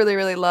one thing I really,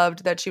 really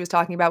loved that she was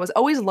talking about was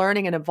always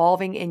learning and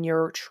evolving in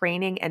your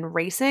training and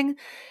racing.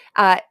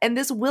 And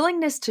this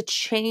willingness to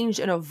change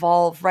and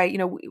evolve, right?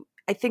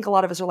 I think a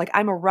lot of us are like,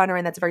 I'm a runner,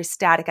 and that's a very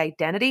static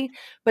identity.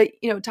 But,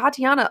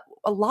 Tatiana,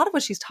 a lot of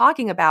what she's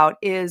talking about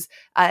is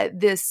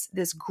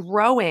this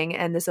growing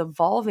and this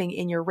evolving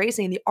in your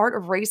racing. The art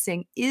of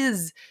racing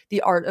is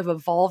the art of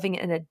evolving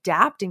and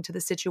adapting to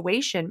the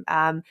situation.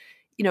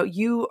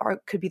 You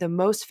could be the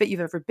most fit you've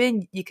ever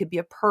been. You could be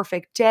a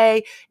perfect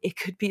day. It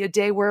could be a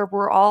day where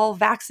we're all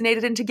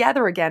vaccinated and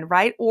together again,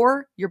 right?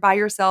 Or you're by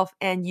yourself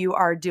and you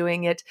are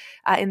doing it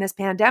in this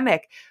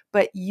pandemic.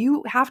 But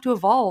you have to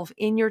evolve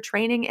in your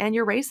training and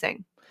your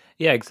racing.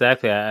 Yeah,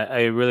 exactly.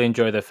 I really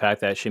enjoy the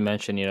fact that she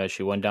mentioned,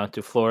 she went down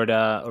to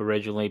Florida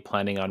originally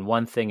planning on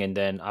one thing, and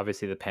then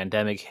obviously the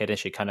pandemic hit and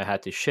she kind of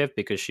had to shift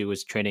because she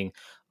was training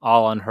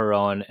all on her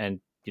own. And,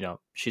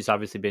 she's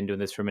obviously been doing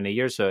this for many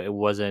years, so it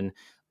wasn't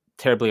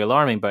terribly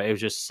alarming, but it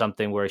was just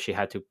something where she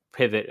had to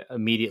pivot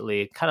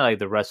immediately, kind of like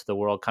the rest of the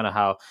world, kind of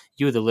how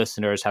you, the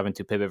listeners, having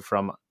to pivot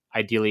from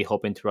ideally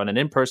hoping to run an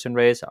in-person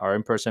race or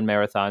in-person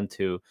marathon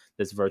to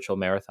this virtual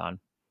marathon.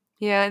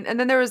 Yeah, and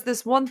then there was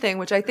this one thing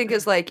which I think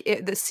is like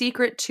the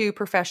secret to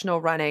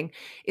professional running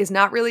is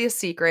not really a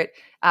secret,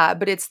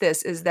 but it's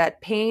this: is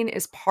that pain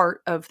is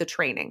part of the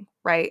training,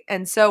 right?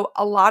 And so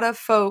a lot of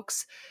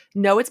folks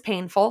know it's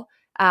painful.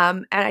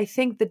 And I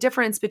think the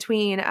difference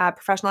between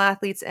professional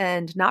athletes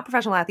and not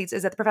professional athletes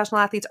is that the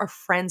professional athletes are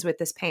friends with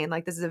this pain.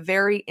 Like this is a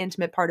very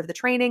intimate part of the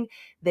training.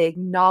 They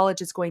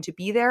acknowledge it's going to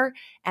be there,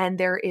 and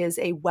there is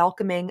a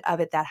welcoming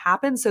of it that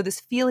happens. So this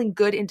feeling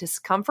good in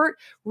discomfort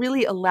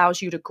really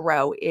allows you to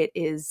grow. It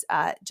is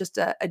just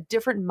a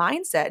different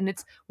mindset. And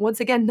it's, once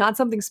again, not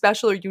something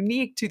special or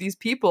unique to these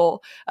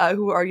people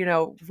who are,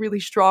 really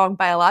strong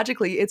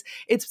biologically.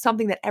 It's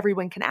something that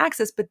everyone can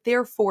access, but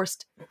they're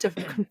forced to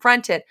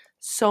confront it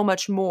so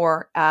much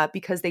more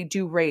because they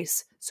do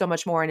race so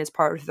much more and it's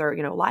part of their,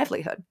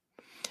 livelihood.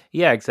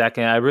 Yeah,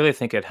 exactly. And I really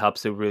think it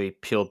helps to really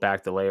peel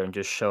back the layer and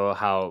just show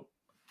how,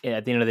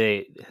 at the end of the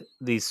day,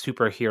 these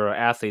superhero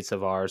athletes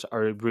of ours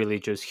are really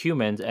just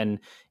humans. And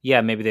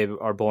yeah, maybe they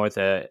are born with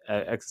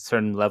a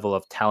certain level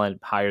of talent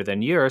higher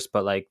than yours,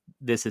 but like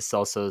this is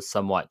also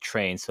somewhat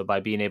trained. So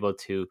by being able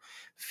to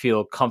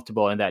feel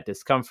comfortable in that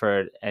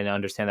discomfort and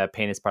understand that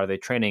pain is part of the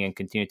training and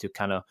continue to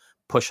kind of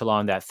push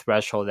along that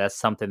threshold, that's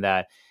something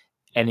that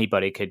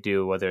anybody could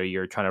do, whether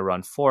you're trying to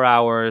run 4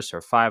 hours or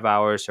 5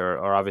 hours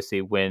or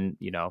obviously win,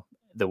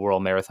 the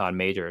world marathon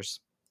majors.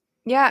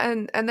 Yeah,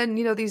 and then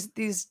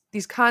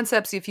these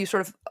concepts, if you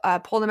sort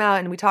of pull them out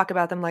and we talk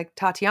about them, like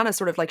Tatiana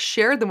sort of like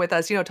shared them with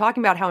us,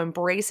 talking about how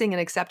embracing and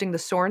accepting the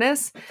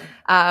soreness,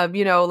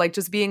 like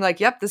just being like,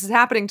 yep, this is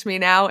happening to me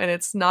now, and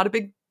it's not a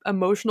big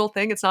emotional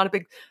thing, it's not a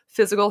big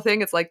physical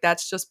thing, it's like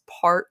that's just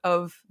part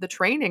of the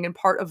training and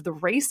part of the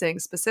racing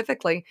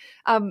specifically.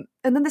 And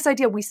then this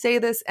idea, we say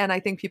this and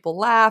I think people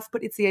laugh,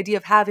 but it's the idea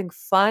of having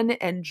fun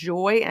and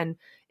joy and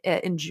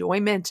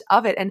enjoyment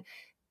of it. And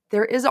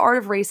there is an art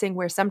of racing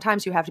where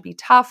sometimes you have to be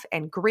tough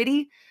and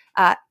gritty,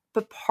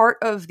 but part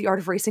of the art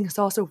of racing is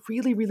also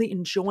really, really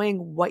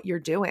enjoying what you're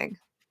doing.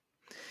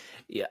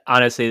 Yeah,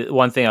 honestly,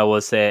 one thing I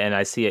will say, and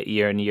I see it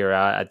year in, year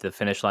out at the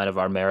finish line of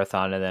our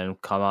marathon and then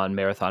come on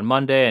Marathon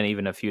Monday and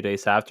even a few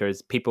days after,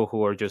 is people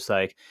who are just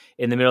like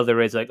in the middle of the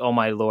race, like, oh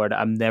my Lord,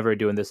 I'm never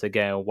doing this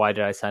again. Why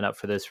did I sign up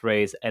for this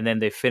race? And then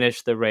they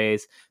finish the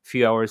race a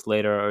few hours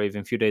later or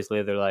even a few days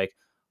later, they're like,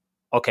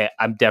 okay,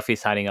 I'm definitely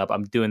signing up.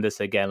 I'm doing this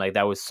again. Like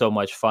that was so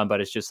much fun, but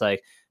it's just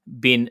like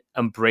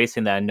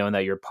embracing that and knowing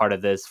that you're part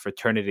of this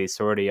fraternity,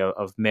 sorority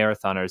of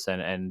marathoners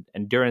and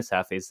endurance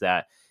athletes,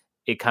 that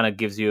it kind of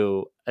gives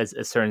you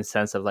a certain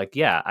sense of like,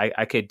 yeah,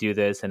 I could do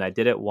this. And I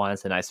did it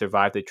once and I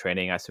survived the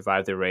training. I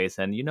survived the race.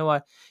 And you know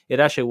what?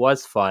 It actually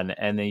was fun.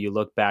 And then you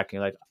look back and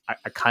you're like,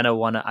 I kind of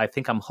want to, I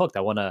think I'm hooked.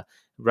 I want to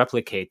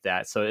replicate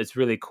that. So it's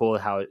really cool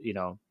how,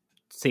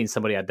 seeing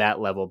somebody at that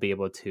level be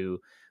able to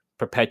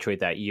perpetuate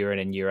that year in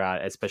and year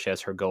out, especially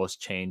as her goals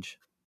change.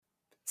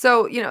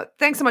 So,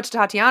 thanks so much to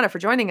Tatiana for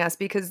joining us,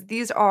 because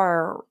these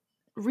are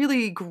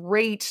really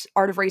great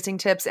art of racing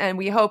tips, and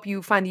we hope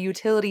you find the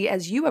utility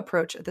as you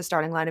approach the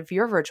starting line of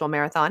your virtual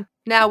marathon.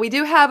 Now, we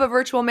do have a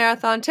virtual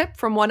marathon tip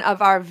from one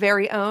of our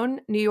very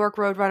own New York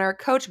Roadrunner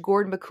coach,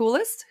 Gordon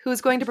Bakulis, who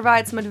is going to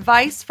provide some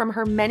advice from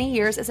her many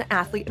years as an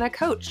athlete and a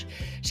coach.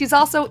 She's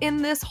also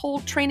in this whole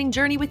training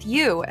journey with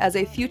you as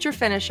a future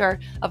finisher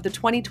of the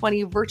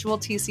 2020 virtual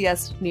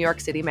TCS New York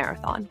City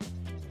Marathon.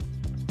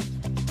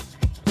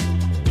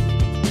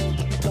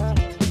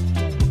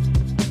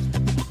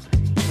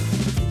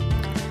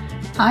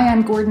 Hi,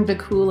 I'm Gordon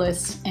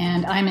Bakulis,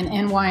 and I'm an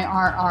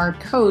NYRR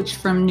coach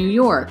from New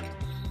York.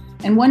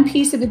 And one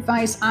piece of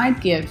advice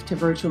I'd give to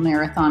virtual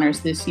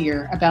marathoners this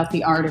year about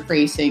the art of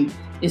racing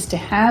is to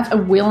have a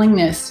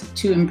willingness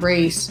to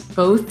embrace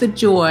both the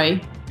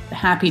joy, the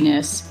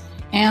happiness,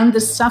 and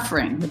the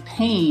suffering, the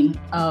pain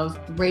of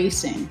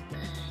racing.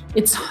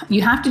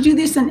 You have to do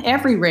this in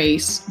every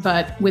race,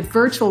 but with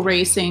virtual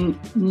racing,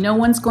 no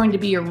one's going to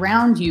be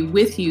around you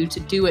with you to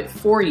do it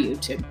for you,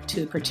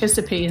 to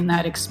participate in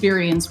that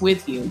experience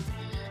with you.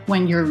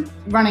 When you're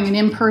running an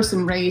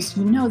in-person race,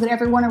 you know that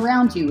everyone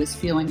around you is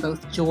feeling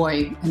both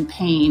joy and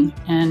pain,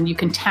 and you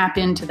can tap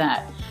into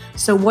that.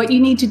 So what you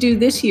need to do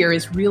this year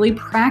is really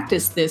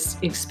practice this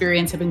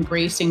experience of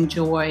embracing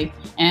joy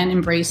and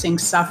embracing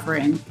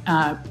suffering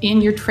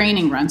in your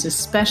training runs,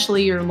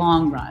 especially your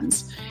long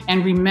runs.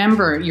 And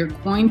remember, you're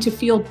going to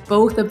feel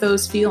both of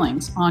those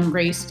feelings on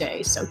race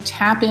day. So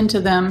tap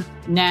into them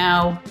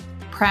now,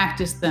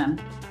 practice them.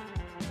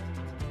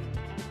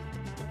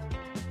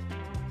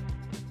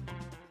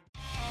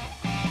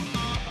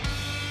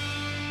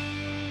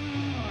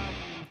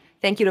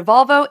 Thank you to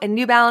Volvo and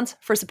New Balance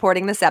for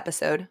supporting this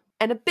episode.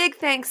 And a big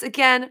thanks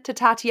again to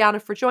Tatiana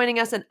for joining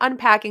us and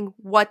unpacking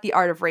what the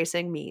art of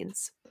racing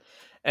means.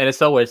 And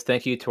as always,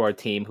 thank you to our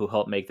team who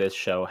helped make this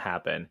show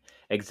happen.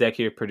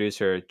 Executive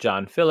producer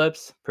John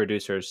Phillips,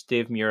 producers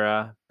Steve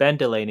Mura, Ben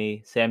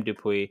Delaney, Sam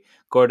Dupuy,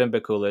 Gordon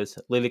Bakulis,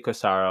 Lily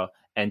Cosaro,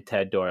 and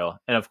Ted Doyle.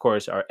 And of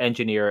course, our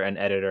engineer and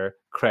editor,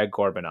 Craig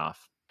Gorbanoff.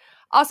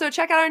 Also,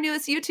 check out our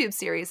newest YouTube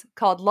series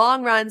called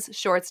Long Runs,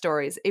 Short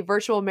Stories, a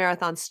virtual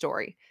marathon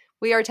story.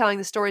 We are telling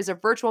the stories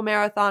of virtual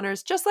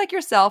marathoners just like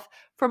yourself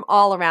from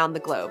all around the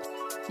globe.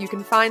 You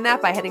can find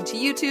that by heading to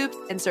YouTube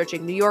and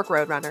searching New York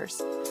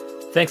Roadrunners.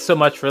 Thanks so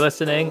much for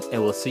listening,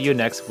 and we'll see you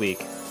next week.